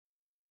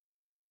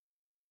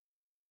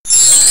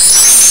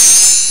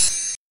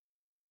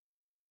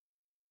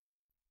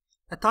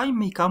A time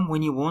may come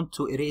when you want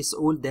to erase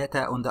all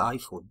data on the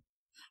iPhone.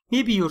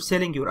 Maybe you're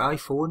selling your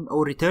iPhone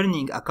or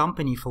returning a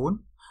company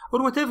phone,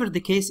 or whatever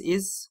the case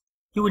is,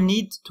 you will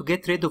need to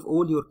get rid of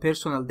all your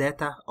personal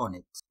data on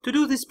it. To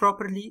do this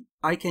properly,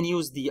 I can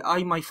use the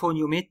iMyPhone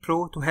You Made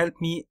Pro to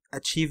help me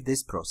achieve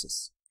this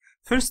process.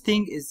 First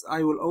thing is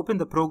I will open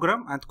the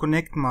program and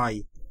connect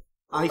my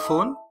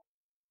iPhone.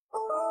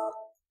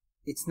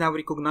 It's now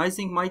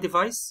recognizing my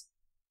device,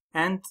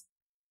 and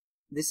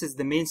this is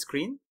the main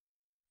screen.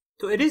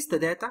 To erase the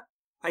data,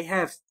 I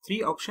have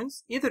three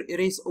options. Either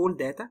erase all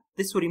data,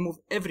 this will remove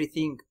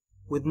everything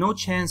with no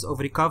chance of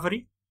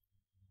recovery,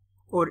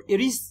 or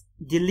erase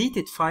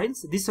deleted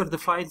files. These are the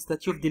files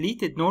that you've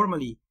deleted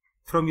normally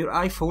from your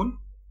iPhone,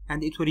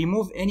 and it will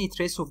remove any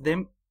trace of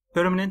them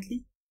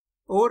permanently,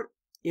 or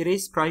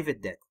erase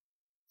private data.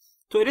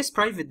 To erase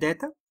private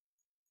data,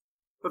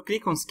 or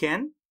click on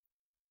scan.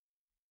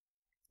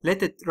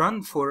 Let it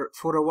run for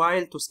a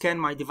while to scan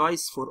my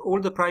device for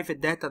all the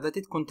private data that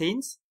it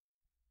contains.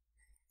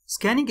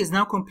 Scanning is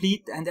now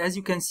complete, and as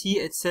you can see,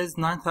 it says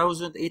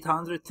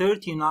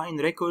 9,839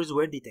 records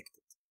were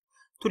detected.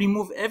 To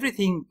remove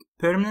everything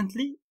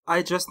permanently,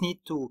 I just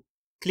need to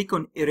click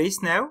on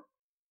Erase Now.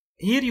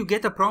 Here you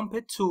get a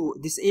prompt to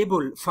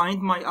disable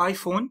Find My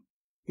iPhone.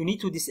 You need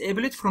to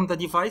disable it from the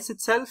device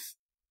itself,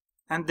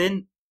 and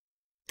then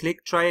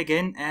click Try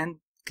Again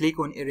and click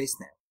on Erase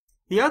Now.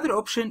 The other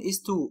option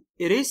is to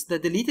erase the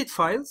deleted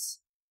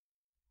files,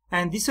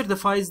 and these are the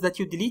files that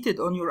you deleted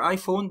on your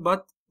iPhone,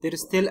 but there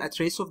is still a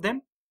trace of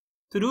them.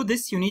 To do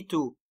this, you need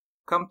to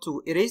come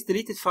to Erase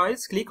Deleted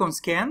Files, click on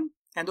Scan,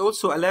 and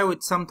also allow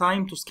it some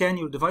time to scan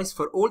your device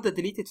for all the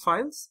deleted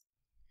files.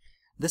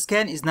 The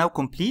scan is now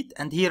complete,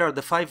 and here are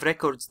the 5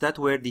 records that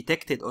were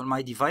detected on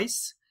my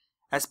device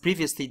as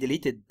previously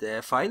deleted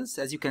files.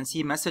 As you can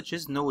see,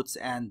 messages, notes,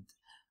 and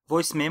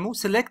voice memo.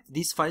 Select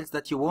these files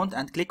that you want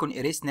and click on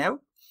Erase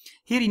Now.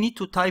 Here you need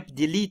to type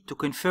delete to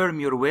confirm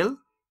your will,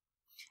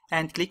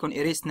 and click on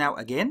Erase Now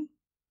again.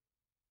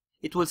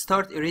 It will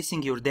start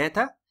erasing your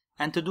data,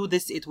 and to do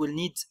this it will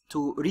need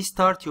to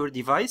restart your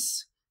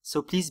device,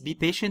 so please be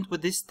patient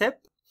with this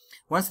step.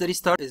 Once the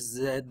restart is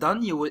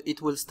done,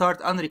 it will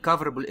start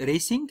unrecoverable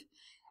erasing,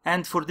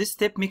 and for this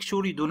step make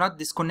sure you do not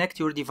disconnect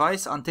your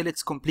device until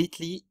it's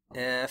completely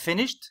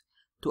finished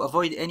to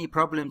avoid any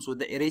problems with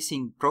the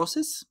erasing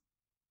process.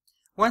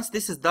 Once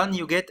this is done,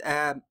 you get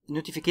a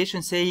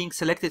notification saying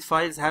selected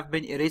files have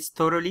been erased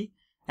thoroughly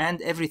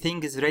and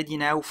everything is ready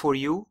now for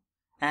you,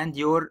 and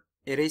your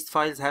erased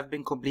files have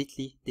been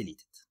completely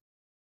deleted.